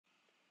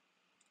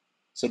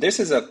So this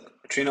is a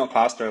Trino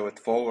cluster with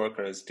 4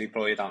 workers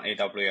deployed on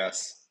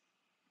AWS.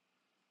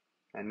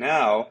 And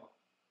now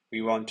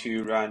we want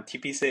to run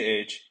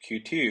tpch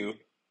q2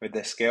 with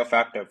a scale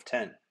factor of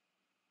 10.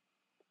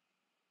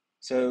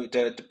 So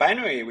the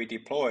binary we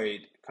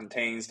deployed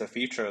contains the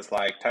features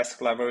like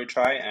task level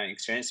retry and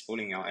exchange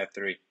spooling on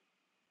F3.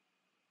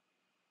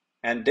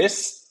 And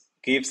this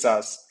gives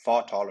us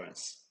fault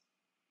tolerance.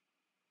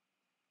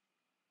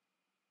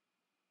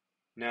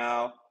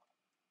 Now,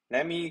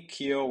 let me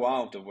kill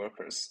one of the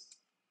workers.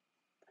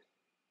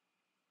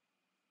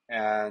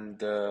 And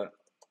the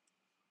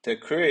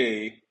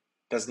query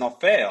does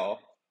not fail,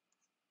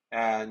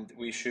 and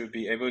we should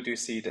be able to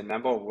see the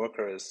number of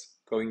workers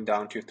going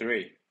down to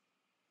 3.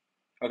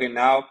 Okay,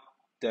 now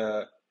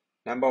the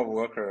number of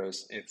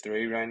workers is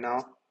 3 right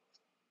now.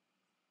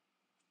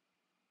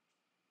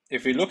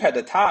 If we look at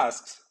the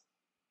tasks,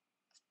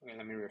 okay,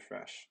 let me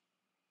refresh.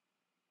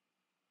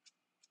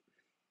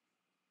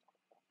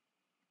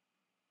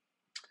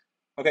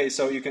 Okay,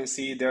 so you can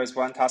see there's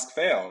one task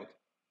failed.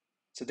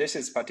 So this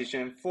is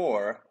partition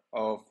 4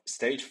 of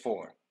stage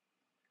 4.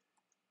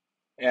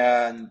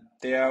 And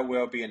there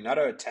will be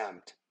another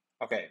attempt.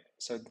 Okay,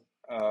 so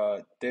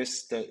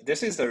this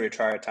is the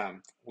retry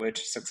attempt,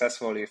 which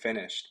successfully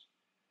finished.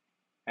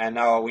 And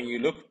now when you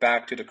look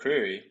back to the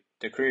query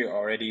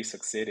already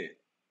succeeded.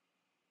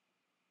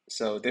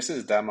 So this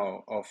is a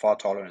demo of fault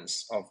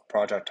tolerance of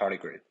Project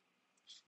Tardigrade.